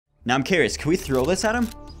Now I'm curious, can we throw this at him?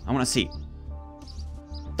 I wanna see.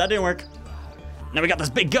 That didn't work. Now we got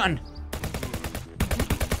this big gun.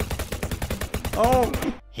 Oh.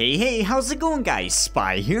 Hey, how's it going guys?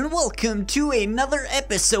 Spy here and welcome to another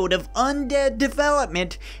episode of Undead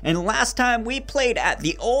Development. And last time we played at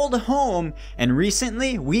the old home and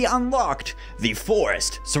recently we unlocked the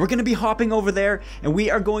forest. So we're gonna be hopping over there and we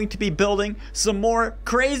are going to be building some more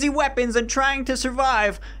crazy weapons and trying to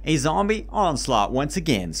survive a zombie onslaught once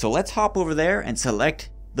again. So let's hop over there and select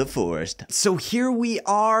the forest. So here we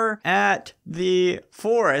are at the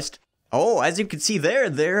forest. Oh, as you can see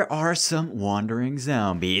there are some wandering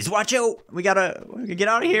zombies. Watch out! We gotta get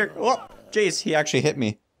out of here. Oh, jeez, he actually hit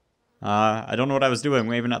me. I don't know what I was doing,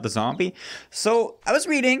 waving at the zombie. So, I was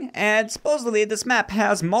reading, and supposedly this map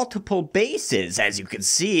has multiple bases, as you can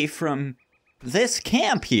see from this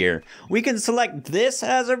camp here. We can select this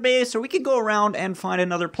as our base, or we could go around and find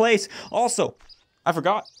another place. Also, I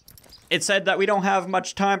forgot. It said that we don't have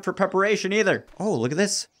much time for preparation either. Oh, look at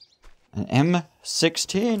this. An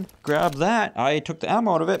M16, grab that. I took the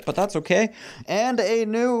ammo out of it, but that's okay. And a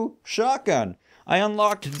new shotgun. I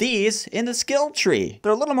unlocked these in the skill tree.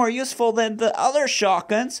 They're a little more useful than the other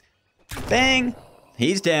shotguns. Bang,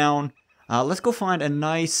 he's down. Let's go find a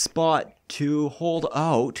nice spot to hold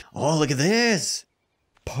out. Oh, look at this.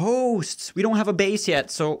 Posts. We don't have a base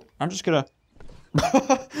yet, so I'm just gonna...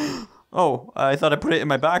 Oh, I thought I put it in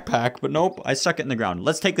my backpack, but nope, I stuck it in the ground.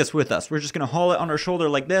 Let's take this with us. We're just gonna haul it on our shoulder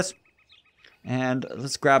like this. And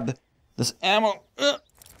let's grab this ammo.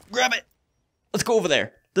 Grab it. Let's go over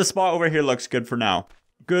there. This spot over here looks good for now.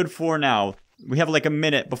 Good for now. We have like a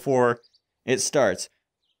minute before it starts.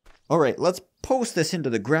 All right, let's post this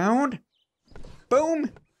into the ground.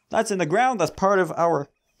 Boom. That's in the ground. That's part of our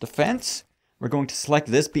defense. We're going to select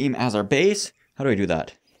this beam as our base. How do I do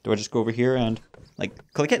that? Do I just go over here and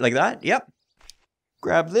like click it like that? Yep.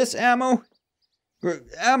 Grab this ammo.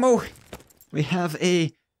 Ammo. We have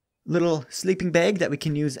a little sleeping bag that we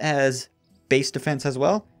can use as base defense as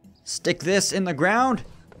well. Stick this in the ground.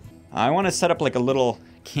 I want to set up like a little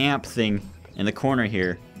camp thing in the corner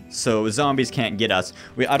here so zombies can't get us.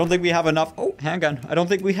 I don't think we have enough. Oh, handgun. I don't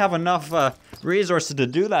think we have enough resources to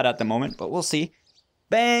do that at the moment, but we'll see.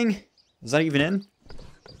 Bang. Is that even in?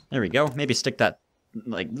 There we go. Maybe stick that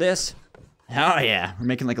like this. Oh yeah, we're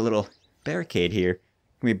making like a little barricade here.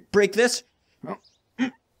 Can we break this?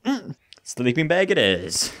 Sleeping bag it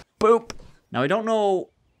is. Boop. Now I don't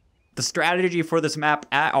know the strategy for this map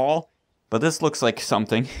at all, but this looks like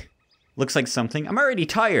something. Looks like something. I'm already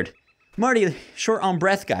tired. I'm already short on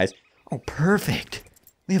breath, guys. Oh, perfect.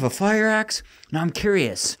 We have a fire axe. Now I'm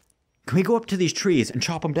curious. Can we go up to these trees and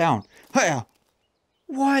chop them down? Hiya.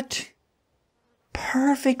 What?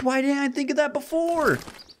 Perfect. Why didn't I think of that before?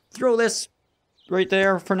 Throw this right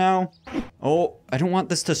there for now. Oh, I don't want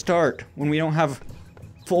this to start when we don't have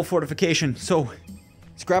full fortification. So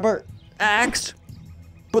let's grab our axe,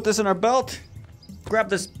 put this in our belt, grab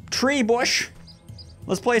this tree bush.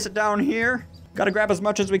 Let's place it down here. Gotta grab as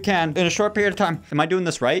much as we can in a short period of time. Am I doing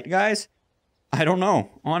this right, guys? I don't know.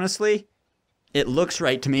 Honestly, it looks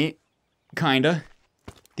right to me. Kinda.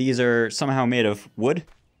 These are somehow made of wood,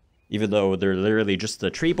 even though they're literally just the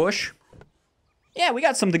tree bush. Yeah, we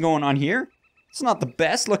got something going on here. It's not the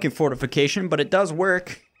best looking fortification, but it does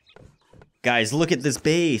work. Guys, look at this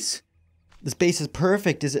base. This base is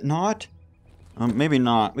perfect, is it not? Maybe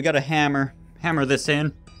not. We got a hammer. Hammer this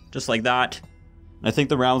in, just like that. I think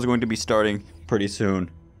the round's going to be starting pretty soon.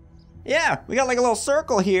 Yeah, we got like a little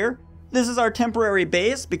circle here. This is our temporary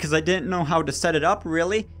base because I didn't know how to set it up,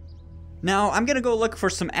 really. Now, I'm gonna go look for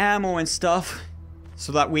some ammo and stuff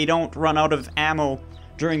so that we don't run out of ammo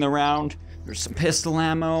during the round. There's some pistol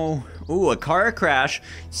ammo. Ooh, a car crash.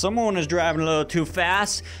 Someone is driving a little too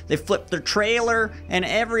fast. They flipped their trailer and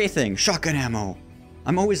everything. Shotgun ammo.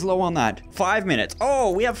 I'm always low on that. 5 minutes.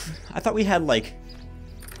 Oh, I thought we had like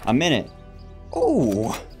a minute.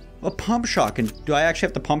 Oh, a pump shotgun. Do I actually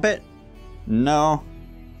have to pump it? No.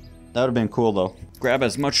 That would have been cool though. Grab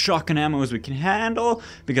as much shotgun ammo as we can handle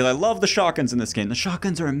because I love the shotguns in this game. The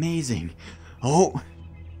shotguns are amazing. Oh,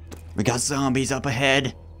 we got zombies up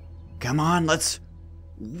ahead. Come on, let's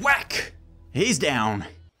whack. He's down.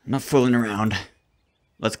 I'm not fooling around.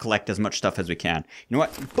 Let's collect as much stuff as we can. You know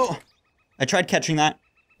what? Oh, I tried catching that.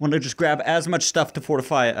 Want to just grab as much stuff to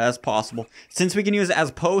fortify it as possible. Since we can use it as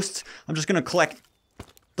posts, I'm just going to collect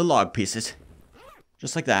the log pieces.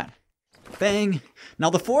 Just like that. Bang. Now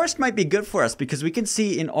the forest might be good for us because we can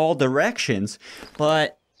see in all directions,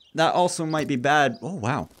 but that also might be bad. Oh,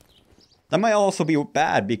 wow. That might also be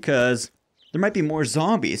bad because there might be more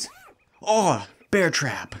zombies. Oh, bear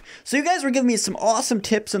trap. So you guys were giving me some awesome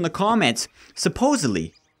tips in the comments.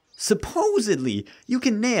 Supposedly supposedly, you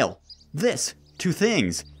can nail this to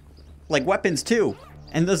things. Like weapons too.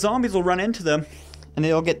 And the zombies will run into them and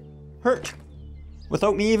they'll get hurt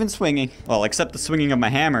without me even swinging. Well, except the swinging of my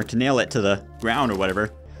hammer to nail it to the ground or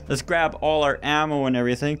whatever. Let's grab all our ammo and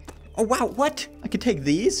everything. Oh wow, what? I could take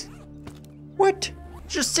these? What?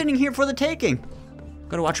 Just sitting here for the taking.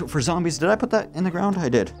 Gotta watch out for zombies. Did I put that in the ground? I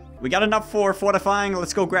did. We got enough for fortifying.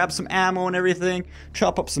 Let's go grab some ammo and everything.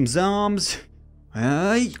 Chop up some zombs.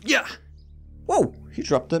 Yeah. Whoa, he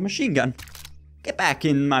dropped the machine gun. Get back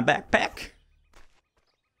in my backpack.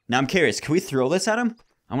 Now I'm curious, can we throw this at him?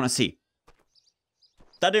 I wanna see.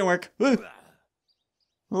 That didn't work. Ooh.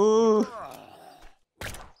 Ooh.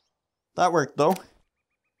 That worked though.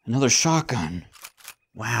 Another shotgun.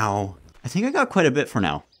 Wow. I think I got quite a bit for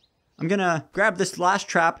now. I'm gonna grab this last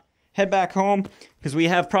trap, head back home, because we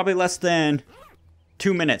have probably less than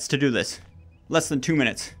 2 minutes to do this. Less than 2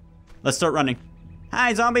 minutes. Let's start running.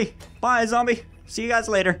 Hi, zombie. Bye, zombie. See you guys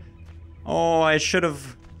later. Oh, I should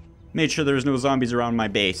have made sure there's no zombies around my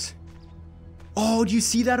base. Oh, do you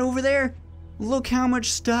see that over there? Look how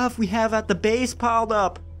much stuff we have at the base piled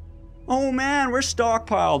up. Oh man, we're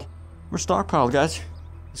stockpiled. We're stockpiled, guys.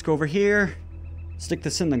 Let's go over here. Stick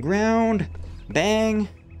this in the ground. Bang.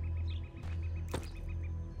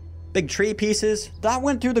 Big tree pieces. That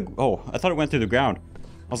went through the... Oh, I thought it went through the ground.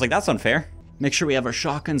 I was like, that's unfair. Make sure we have our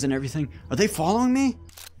shotguns and everything. Are they following me?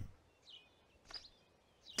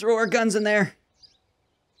 Throw our guns in there.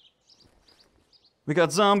 We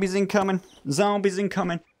got zombies incoming. Zombies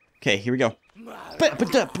incoming. Okay, here we go.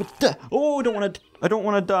 Oh, I don't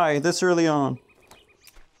want to die this early on.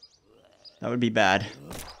 That would be bad.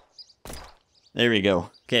 There we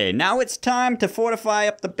go. Okay, now it's time to fortify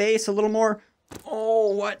up the base a little more.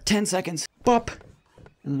 Oh, what? 10 seconds. Bop.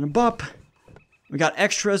 And then a bop. We got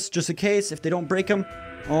extras just in case if they don't break them.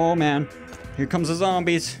 Oh, man. Here comes the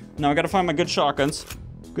zombies. Now I gotta find my good shotguns.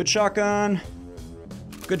 Good shotgun.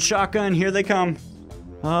 Good shotgun. Here they come.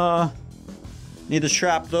 Need the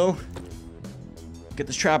strap, though. Get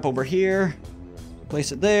the strap over here.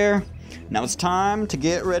 Place it there. Now it's time to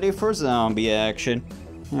get ready for zombie action.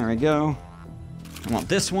 There we go. I want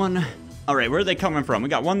this one. All right, where are they coming from? We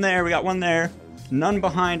got one there, we got one there. None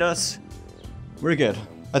behind us. We're good.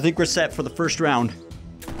 I think we're set for the first round.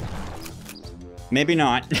 Maybe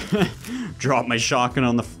not. Drop my shotgun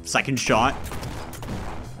on the second shot.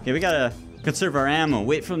 Okay, we gotta conserve our ammo.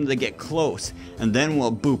 Wait for them to get close. And then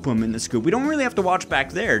we'll boop them in the scoop. We don't really have to watch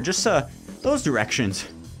back there. Just those directions.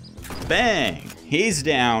 Bang. He's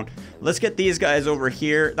down. Let's get these guys over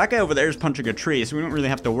here. That guy over there is punching a tree, so we don't really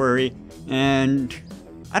have to worry. And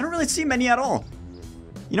I don't really see many at all.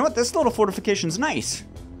 You know what? This little fortification's nice.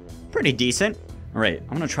 Pretty decent. All right,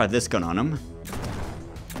 I'm gonna try this gun on him.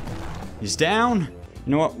 He's down.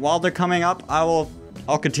 You know what? While they're coming up, I'll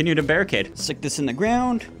continue to barricade. Stick this in the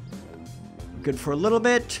ground. Good for a little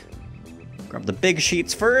bit. Grab the big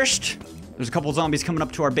sheets first. There's a couple zombies coming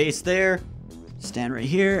up to our base there. Stand right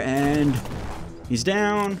here, and he's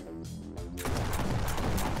down.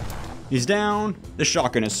 He's down. The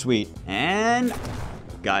shotgun is sweet. And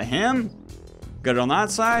got him. Got it on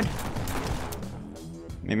that side.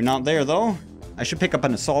 Maybe not there, though. I should pick up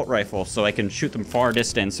an assault rifle so I can shoot them far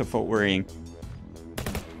distance without worrying.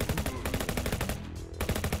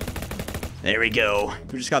 There we go.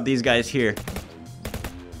 We just got these guys here.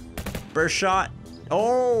 Burst shot.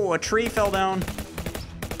 Oh, a tree fell down.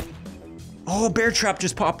 Oh, a bear trap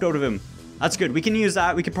just popped out of him. That's good. We can use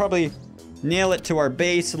that. We could probably nail it to our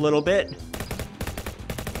base a little bit.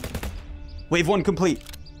 Wave 1 complete.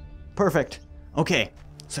 Perfect. Okay,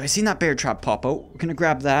 so I seen that bear trap pop out. We're gonna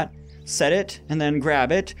grab that, set it, and then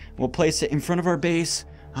grab it. We'll place it in front of our base.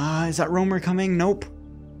 Is that roamer coming? Nope.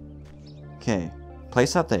 Okay,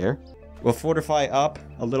 place that there. We'll fortify up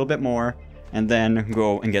a little bit more, and then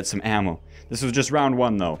go and get some ammo. This was just round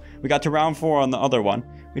 1 though. We got to round 4 on the other one.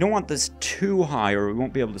 We don't want this too high or we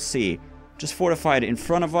won't be able to see. Just fortify it in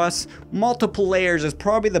front of us. Multiple layers is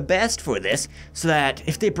probably the best for this, so that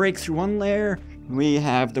if they break through one layer, we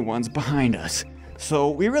have the ones behind us. So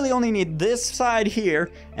we really only need this side here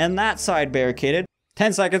and that side barricaded.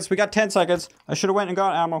 10 seconds, we got 10 seconds. I should have went and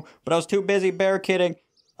got ammo, but I was too busy barricading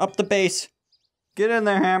up the base. Get in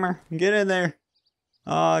there, Hammer, get in there.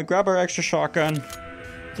 Grab our extra shotgun,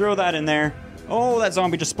 throw that in there. Oh, that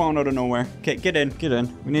zombie just spawned out of nowhere. Okay, get in, get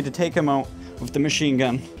in. We need to take him out with the machine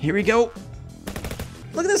gun. Here we go.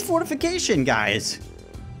 Look at this fortification, guys.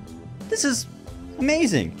 This is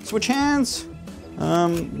amazing. Switch hands.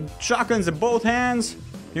 Shotguns in both hands.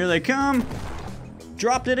 Here they come.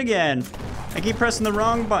 Dropped it again. I keep pressing the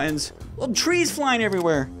wrong buttons. Little trees flying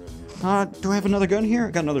everywhere. Do I have another gun here?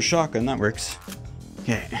 I got another shotgun, that works.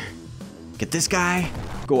 Okay. Get this guy.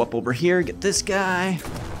 Go up over here, get this guy.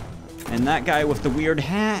 And that guy with the weird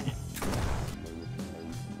hat.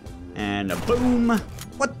 And a boom.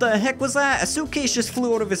 What the heck was that? A suitcase just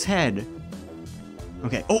flew out of his head.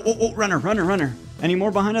 Okay. Oh, runner. Any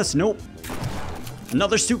more behind us? Nope.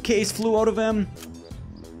 Another suitcase flew out of him.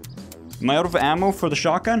 Am I out of ammo for the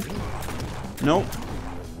shotgun? Nope.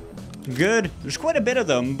 Good. There's quite a bit of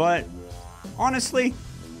them, but honestly,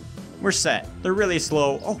 we're set. They're really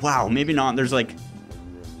slow. Oh, wow. Maybe not. There's like...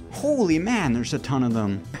 Holy man, there's a ton of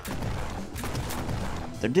them.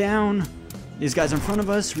 They're down. These guys in front of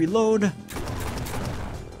us. Reload.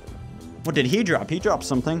 What did he drop? He dropped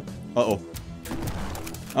something. Uh-oh.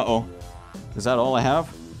 Uh-oh. Is that all I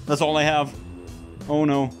have? That's all I have. Oh,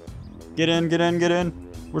 no. Get in.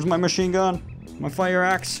 Where's my machine gun? My fire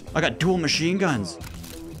axe? I got dual machine guns.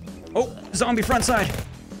 Oh, zombie front side.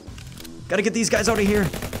 Gotta get these guys out of here.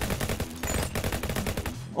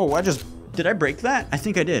 Oh, did I break that? I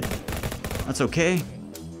think I did. That's okay.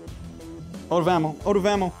 Out of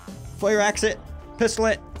ammo. Fire axe it. Pistol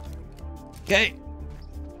it. Okay.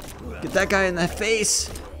 Get that guy in the face.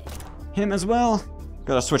 Him as well.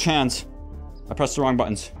 Gotta switch hands. I pressed the wrong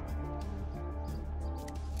buttons.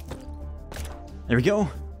 There we go.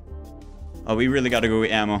 Oh, we really gotta go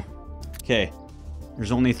with ammo. Okay.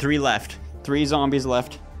 There's only 3 left. 3 zombies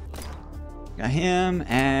left. Got him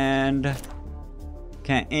and...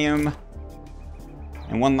 Can't aim.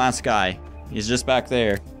 And one last guy. He's just back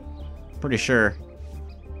there. Pretty sure.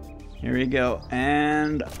 Here we go.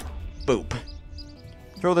 And... Boop.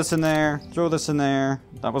 Throw this in there.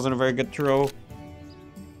 That wasn't a very good throw.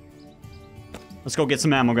 Let's go get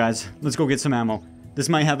some ammo, guys. Let's go get some ammo. This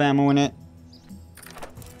might have ammo in it.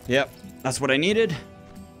 Yep. That's what I needed.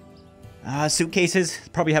 Suitcases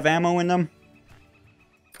probably have ammo in them.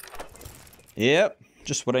 Yep.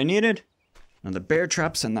 Just what I needed. Another bear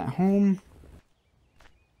traps in that home.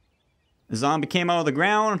 The zombie came out of the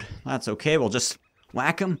ground. That's okay. We'll just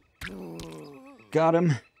whack him. Got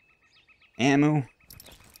him. Ammo.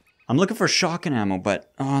 I'm looking for shotgun ammo,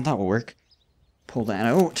 but that will work. Pull that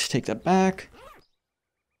out. Take that back.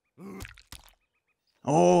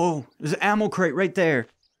 Oh, there's an ammo crate right there.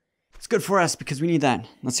 It's good for us because we need that.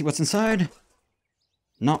 Let's see what's inside.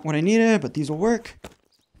 Not what I needed, but these will work.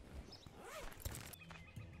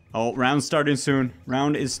 Oh, round's starting soon.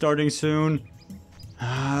 Round is starting soon.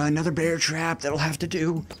 Another bear trap. That'll have to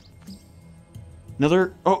do.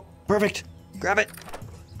 Another. Oh, perfect. Grab it.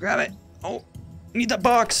 Oh, need that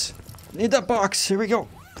box. Here we go.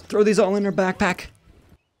 Throw these all in our backpack.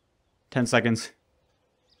 10 seconds.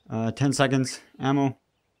 10 seconds. Ammo.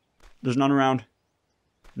 There's none around.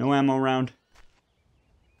 No ammo around.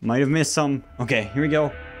 Might have missed some. Okay, here we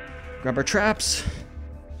go. Grab our traps.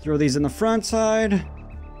 Throw these in the front side.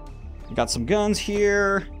 Got some guns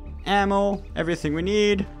here. Ammo. Everything we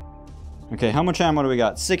need. Okay, how much ammo do we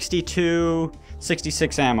got? 62,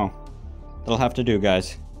 66 ammo. That'll have to do,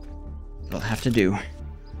 guys. That'll have to do.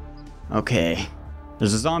 Okay.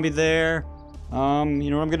 There's a zombie there. You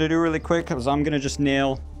know what I'm gonna do really quick? Is I'm gonna just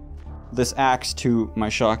nail this axe to my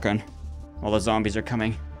shotgun while the zombies are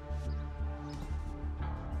coming.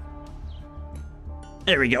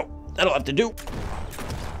 There we go. That'll have to do.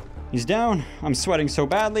 He's down. I'm sweating so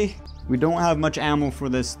badly. We don't have much ammo for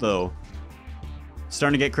this though. It's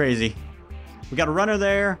starting to get crazy. We got a runner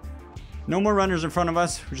there. No more runners in front of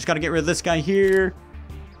us. We just gotta get rid of this guy here.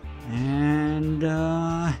 And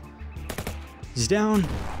he's down.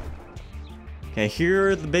 Okay,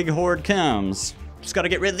 here the big horde comes. Just gotta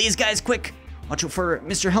get rid of these guys quick. Watch out for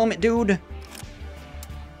Mr. Helmet Dude.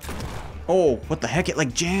 Oh, what the heck? It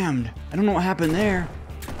like jammed. I don't know what happened there.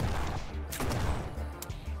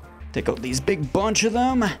 Take out these big bunch of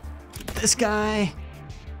them. This guy.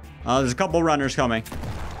 There's a couple runners coming.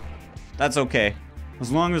 That's okay.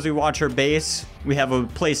 As long as we watch our base, we have a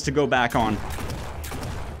place to go back on.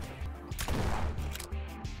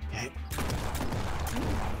 Okay.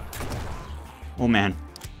 Oh man.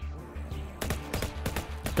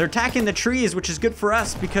 They're attacking the trees, which is good for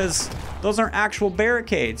us because those aren't actual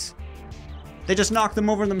barricades. They just knock them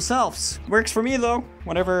over themselves. Works for me though.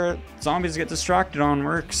 Whatever zombies get distracted on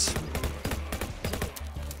works.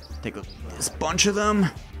 Take this bunch of them.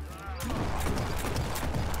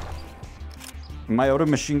 Am I out of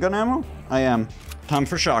machine gun ammo? I am. Time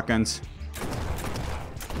for shotguns.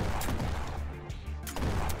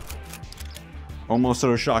 Almost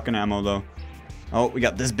out of shotgun ammo though. Oh, we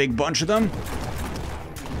got this big bunch of them.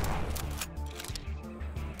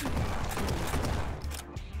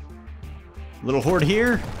 Little horde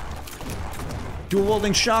here. Dual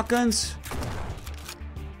wielding shotguns.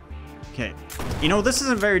 Okay. You know, this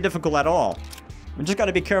isn't very difficult at all. We just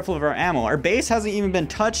gotta be careful of our ammo. Our base hasn't even been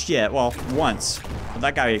touched yet. Well, once. But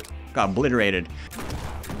that guy got obliterated.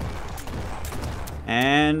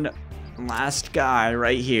 And last guy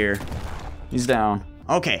right here. He's down.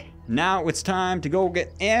 Okay, now it's time to go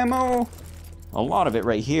get ammo. A lot of it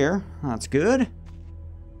right here. That's good.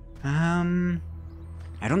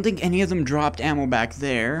 I don't think any of them dropped ammo back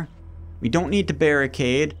there. We don't need to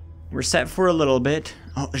barricade. We're set for a little bit.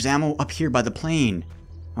 Oh, there's ammo up here by the plane.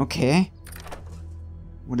 Okay.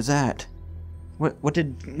 What is that?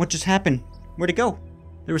 What just happened? Where'd it go?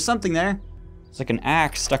 There was something there. It's like an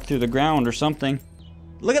axe stuck through the ground or something.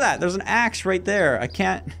 Look at that, there's an axe right there. I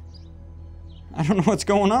don't know what's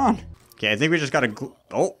going on. Okay, I think we just got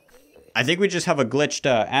I think we just have a glitched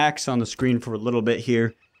axe on the screen for a little bit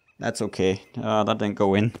here. That's okay. That didn't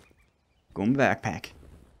go in. Go in my backpack.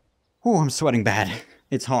 Oh, I'm sweating bad.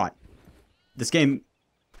 It's hot. This game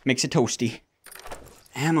makes it toasty.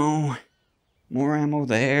 Ammo. More ammo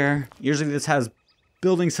there. Usually this has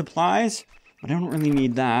building supplies, but I don't really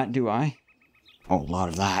need that, do I? Oh, a lot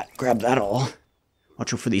of that. Grab that all.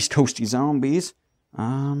 Watch out for these toasty zombies.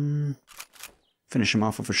 Finish them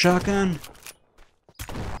off with a shotgun.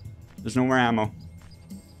 There's no more ammo.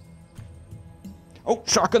 Oh,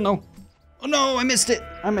 shotgun though. Oh no, I missed it.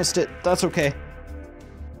 I missed it. That's okay.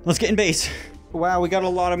 Let's get in base. Wow, we got a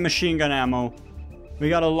lot of machine gun ammo. We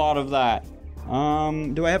got a lot of that.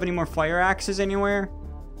 Do I have any more fire axes anywhere?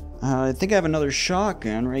 I think I have another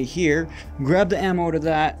shotgun right here. Grab the ammo to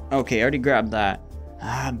that. Okay, I already grabbed that.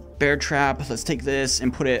 Bear trap. Let's take this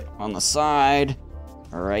and put it on the side.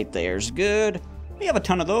 Alright, there's good. We have a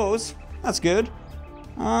ton of those. That's good.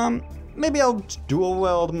 Maybe I'll dual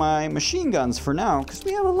weld my machine guns for now, because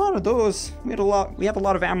we have a lot of those. We have a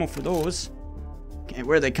lot of ammo for those. Okay,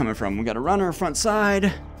 where are they coming from? We got a runner front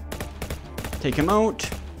side. Take him out.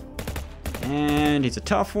 And he's a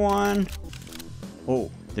tough one.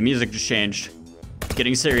 Oh, the music just changed. It's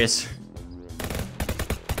getting serious.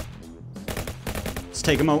 Let's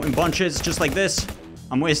take him out in bunches, just like this.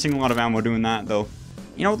 I'm wasting a lot of ammo doing that, though.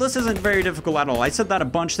 You know, this isn't very difficult at all. I said that a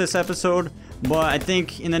bunch this episode, but I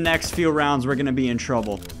think in the next few rounds we're gonna be in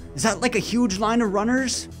trouble. Is that like a huge line of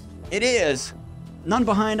runners? It is. None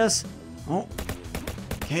behind us. Oh.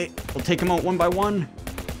 Okay, we'll take them out one by one.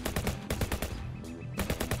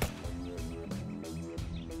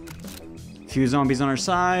 Few zombies on our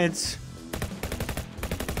sides.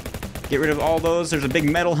 Get rid of all those. There's a big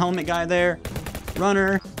metal helmet guy there.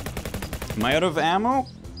 Runner. Am I out of ammo?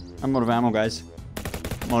 I'm out of ammo, guys.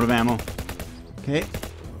 I'm out of ammo. Okay.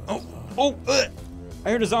 Oh,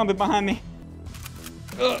 I heard a zombie behind me.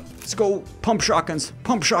 Let's go. Pump shotguns.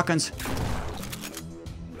 Pump shotguns.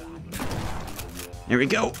 There we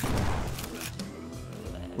go.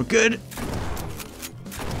 We're good.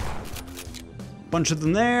 Bunch of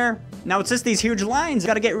them there. Now it's just these huge lines.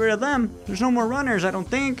 Gotta get rid of them. There's no more runners, I don't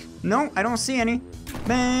think. No, I don't see any.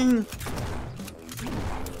 Bang.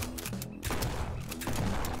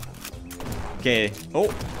 Okay.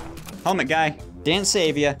 Oh, helmet guy. Didn't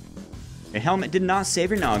save ya. Your helmet did not save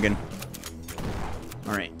your noggin.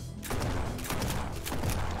 Alright.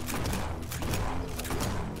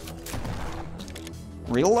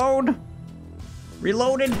 Reload.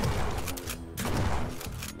 Reloaded.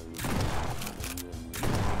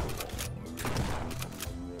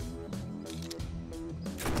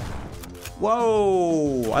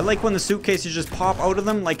 Whoa! I like when the suitcases just pop out of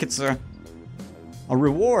them like it's a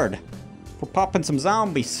reward for popping some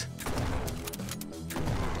zombies.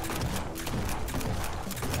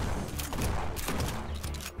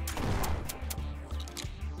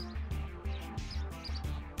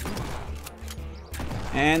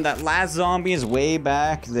 And that last zombie is way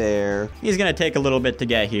back there. He's gonna take a little bit to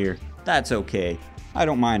get here. That's okay. I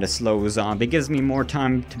don't mind a slow zombie. It gives me more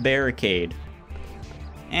time to barricade.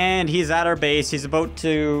 And he's at our base. He's about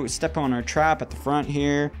to step on our trap at the front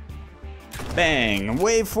here. Bang.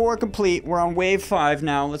 Wave 4 complete. We're on wave 5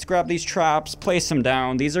 now. Let's grab these traps, place them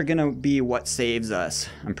down. These are gonna be what saves us,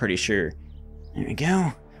 I'm pretty sure. There we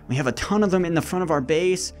go. We have a ton of them in the front of our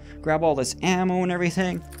base. Grab all this ammo and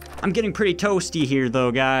everything. I'm getting pretty toasty here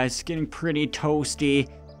though, guys. Getting pretty toasty.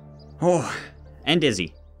 Oh, and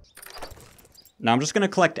dizzy. Now I'm just gonna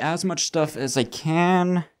collect as much stuff as I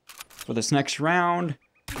can for this next round.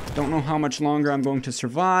 Don't know how much longer I'm going to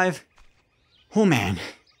survive. Oh man.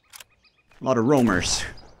 A lot of roamers.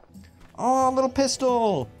 Oh, a little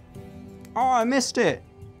pistol. Oh, I missed it.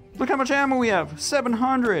 Look how much ammo we have.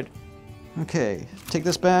 700. Okay, take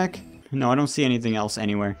this back. No, I don't see anything else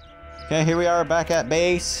anywhere. Okay, here we are back at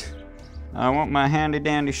base. I want my handy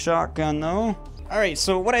dandy shotgun though. Alright,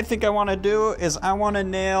 so what I think I want to do is I want to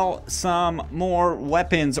nail some more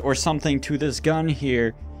weapons or something to this gun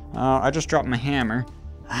here. I just dropped my hammer.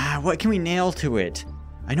 What can we nail to it?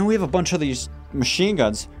 I know we have a bunch of these machine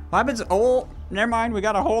guns. Weapons, oh, never mind. We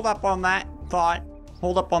got to hold up on that thought.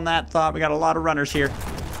 Hold up on that thought. We got a lot of runners here.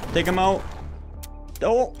 Take them out.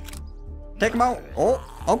 Oh, take them out. Oh,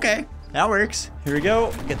 okay. That works. Here we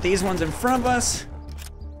go. Get these ones in front of us.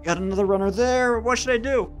 Got another runner there. What should I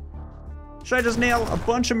do? Should I just nail a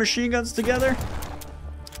bunch of machine guns together?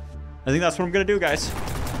 I think that's what I'm gonna do, guys.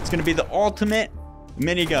 It's gonna be the ultimate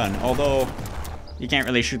minigun, although you can't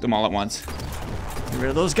really shoot them all at once. Get rid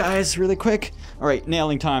of those guys really quick. All right,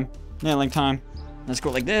 nailing time, nailing time. Let's go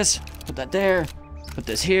like this, put that there, put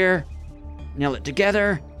this here, nail it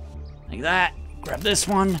together, like that. Grab this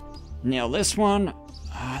one, nail this one.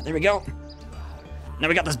 There we go. Now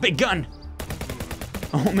we got this big gun.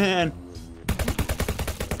 Oh man.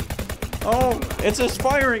 Oh, it's just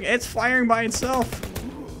firing. It's firing by itself.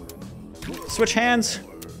 Switch hands.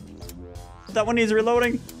 That one needs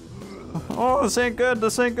reloading. Oh, this ain't good.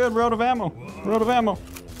 This ain't good. We're out of ammo. We're out of ammo.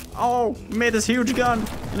 Oh, we made this huge gun,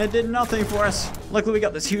 and it did nothing for us. Luckily, we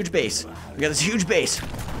got this huge base. We got this huge base.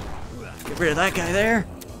 Get rid of that guy there.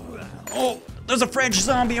 Oh, there's a French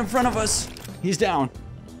zombie in front of us. He's down.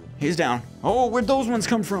 He's down. Oh, where'd those ones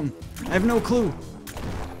come from? I have no clue.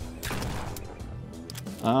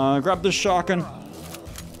 Grab this shotgun.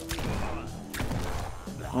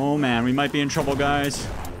 Oh man, we might be in trouble, guys.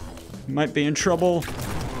 We might be in trouble.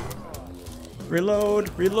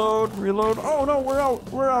 Reload, reload, reload. Oh no, we're out,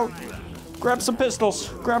 we're out. Grab some pistols,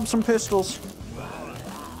 grab some pistols.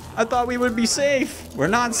 I thought we would be safe. We're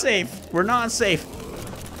not safe, we're not safe.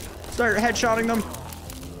 Start headshotting them.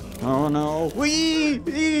 Oh no,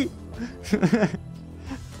 wee!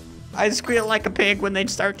 I squeal like a pig when they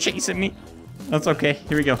start chasing me. That's okay.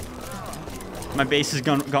 Here we go. My base is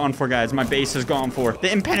gone for, guys. My base is gone for. The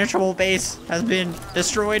impenetrable base has been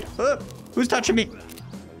destroyed. Who's touching me?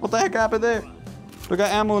 What the heck happened there? We got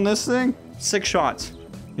ammo in this thing? 6 shots.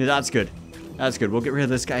 Yeah, that's good. That's good. We'll get rid of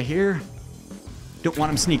this guy here. Don't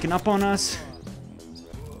want him sneaking up on us.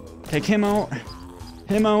 Take him out.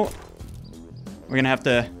 Him out. We're gonna have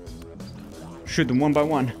to shoot them one by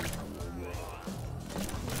one.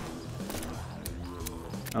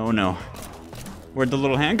 Oh no. Where'd the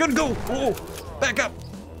little handgun go? Oh, back up.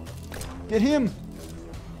 Get him.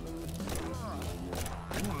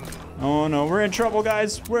 Oh no, we're in trouble,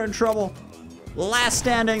 guys. We're in trouble. Last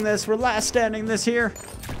standing this. We're last standing this here.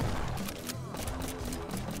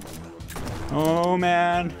 Oh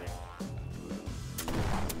man.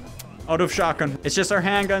 Out of shotgun. It's just our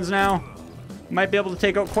handguns now. Might be able to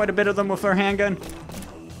take out quite a bit of them with our handgun.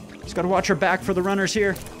 Just gotta watch our back for the runners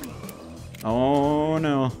here. Oh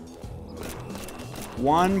no.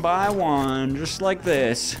 One by one, just like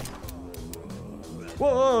this.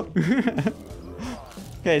 Whoa!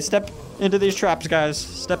 Okay, step into these traps, guys.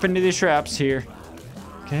 Step into these traps here.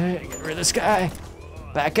 Okay, get rid of this guy.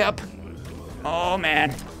 Back up. Oh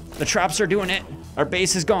man, the traps are doing it. Our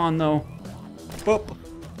base is gone though. Boop,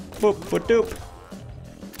 boop, boop,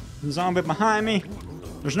 doop. Zombie behind me.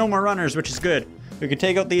 There's no more runners, which is good. We can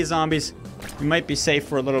take out these zombies. We might be safe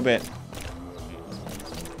for a little bit.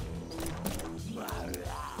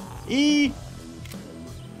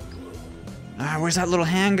 Where's that little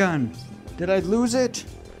handgun? Did I lose it?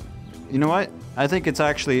 You know what? I think it's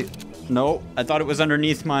actually... No, I thought it was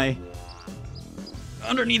underneath my...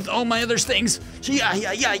 Underneath all my other things.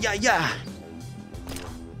 Yeah.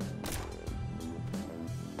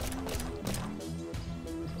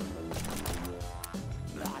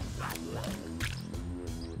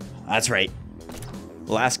 That's right.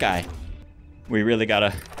 Last guy. We really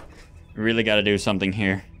gotta do something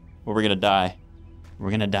here. Or we're gonna die.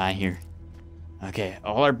 We're gonna die here. Okay,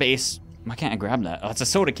 all our base... Why can't I grab that? Oh, it's a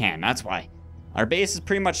soda can, that's why. Our base is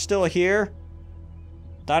pretty much still here.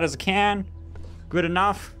 That is a can. Good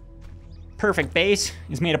enough. Perfect base.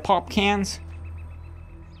 It's made of pop cans.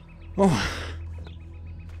 Oh.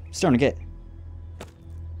 Starting to get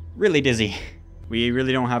really dizzy. We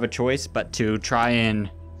really don't have a choice but to try and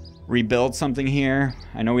rebuild something here.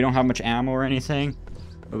 I know we don't have much ammo or anything,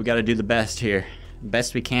 but we gotta do the best here.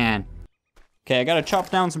 Best we can. Okay, I gotta chop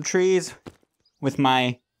down some trees with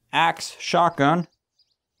my axe shotgun.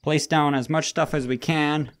 Place down as much stuff as we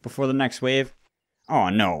can before the next wave. Oh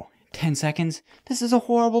no, 10 seconds? This is a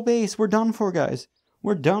horrible base. We're done for, guys.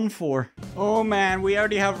 We're done for. Oh man, we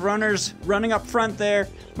already have runners running up front there.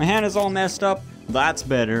 My hand is all messed up. That's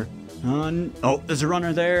better. Oh, there's a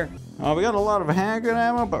runner there. Oh, we got a lot of handgun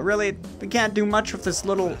ammo, but really, we can't do much with this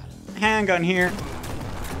little handgun here.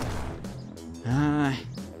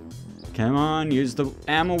 Come on, use the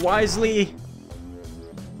ammo wisely.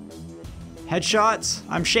 Headshots.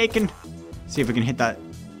 I'm shaking. See if we can hit that.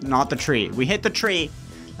 Not the tree. We hit the tree.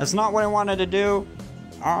 That's not what I wanted to do.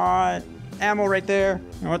 Ammo right there.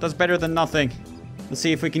 You know what? That's better than nothing. Let's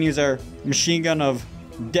see if we can use our machine gun of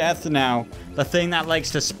death now. The thing that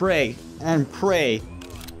likes to spray and pray.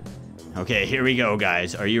 Okay, here we go,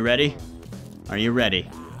 guys. Are you ready? Are you ready?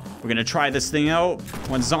 We're gonna try this thing out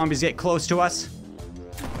when zombies get close to us.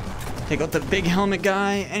 Take out the big helmet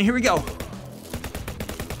guy, and here we go.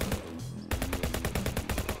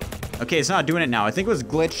 Okay, it's not doing it now. I think it was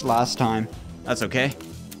glitched last time. That's okay.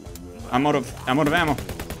 I'm out of ammo.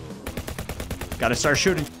 Gotta start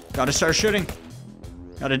shooting. Gotta start shooting.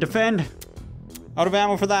 Gotta defend. Out of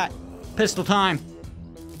ammo for that. Pistol time.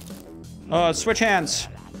 Switch hands.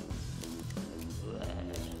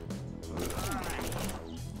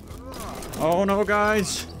 Oh no,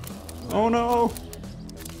 guys. Oh no.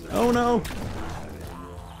 Oh no.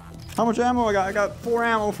 How much ammo I got? I got 4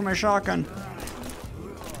 ammo for my shotgun.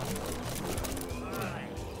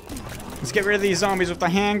 Let's get rid of these zombies with the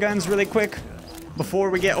handguns really quick before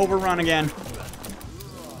we get overrun again.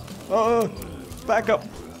 Back up.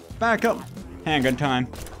 Back up. Handgun time.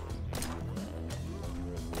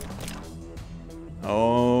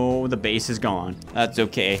 Oh, the base is gone. That's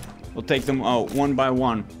okay. We'll take them out one by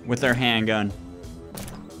one with our handgun.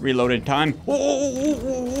 Reloaded time.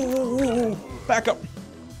 Oh, back up.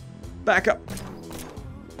 Back up.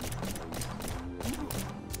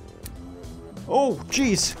 Oh,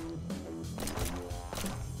 jeez.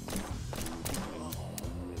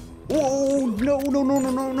 Oh,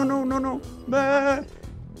 no. Bah.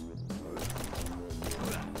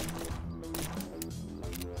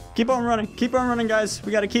 Keep on running, guys.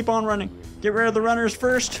 We gotta keep on running. Get rid of the runners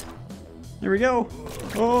first. There we go.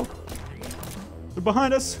 Oh, they're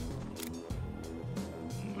behind us.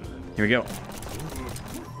 Here we go.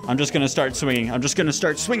 I'm just gonna start swinging.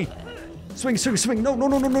 Swing.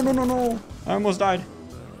 No. I almost died.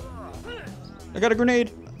 I got a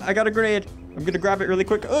grenade. I'm gonna grab it really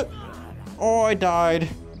quick. Oh, I died.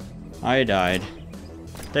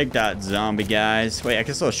 Take that, zombie guys. Wait, I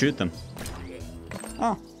can still shoot them.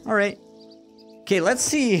 Oh, all right. Okay, let's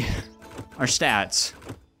see our stats.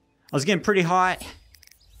 I was getting pretty hot,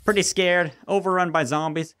 pretty scared, overrun by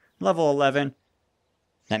zombies. Level 11.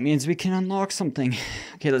 That means we can unlock something.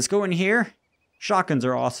 Okay, let's go in here. Shotguns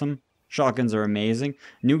are awesome. Shotguns are amazing.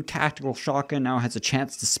 New tactical shotgun now has a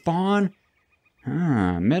chance to spawn.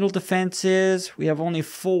 Metal defenses. We have only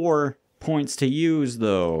 4 points to use,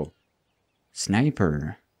 though.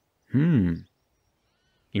 Sniper. You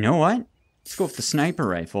know what? Let's go with the sniper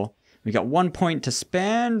rifle. We got 1 point to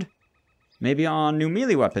spend. Maybe on new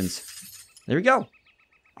melee weapons. There we go.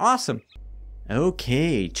 Awesome.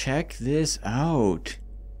 Okay, check this out.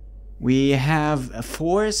 We have a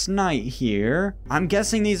forest night here. I'm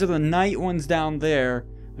guessing these are the night ones down there.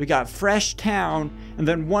 We got Fresh Town, and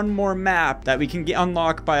then one more map that we can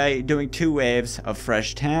unlock by doing 2 waves of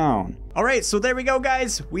Fresh Town. Alright, so there we go,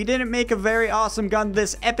 guys. We didn't make a very awesome gun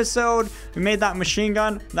this episode. We made that machine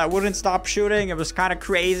gun that wouldn't stop shooting. It was kind of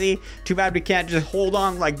crazy. Too bad we can't just hold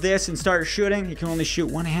on like this and start shooting. You can only shoot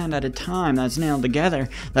one hand at a time. That's nailed together.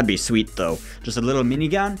 That'd be sweet, though. Just a little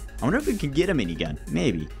minigun. I wonder if we can get a minigun.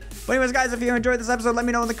 Maybe. But anyways, guys, if you enjoyed this episode, let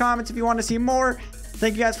me know in the comments if you want to see more.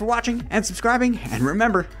 Thank you guys for watching and subscribing. And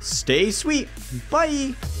remember, stay sweet.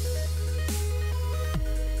 Bye.